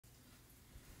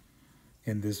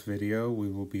In this video,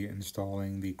 we will be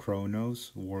installing the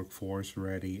Kronos Workforce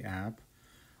Ready app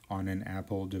on an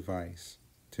Apple device.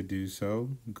 To do so,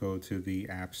 go to the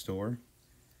App Store,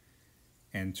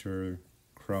 enter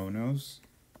Kronos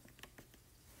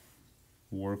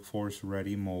Workforce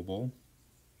Ready Mobile.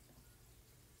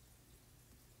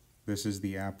 This is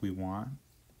the app we want.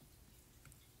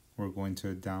 We're going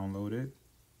to download it.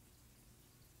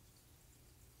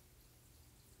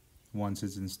 Once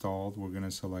it's installed, we're going to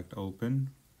select Open.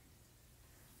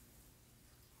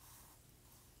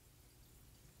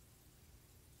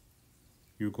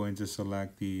 You're going to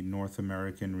select the North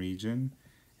American region,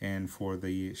 and for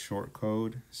the short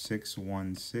code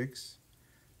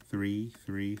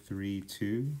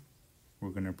 61633332, we're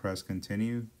going to press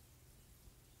Continue.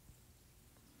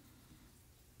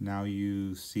 Now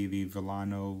you see the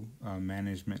Villano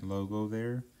management logo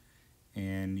there,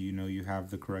 and you know you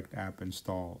have the correct app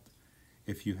installed.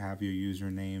 If you have your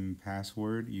username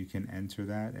password, you can enter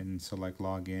that and select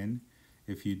login.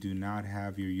 If you do not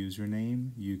have your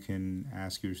username, you can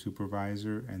ask your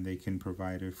supervisor and they can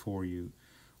provide it for you.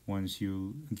 Once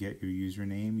you get your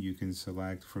username, you can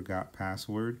select forgot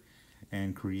password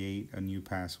and create a new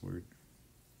password.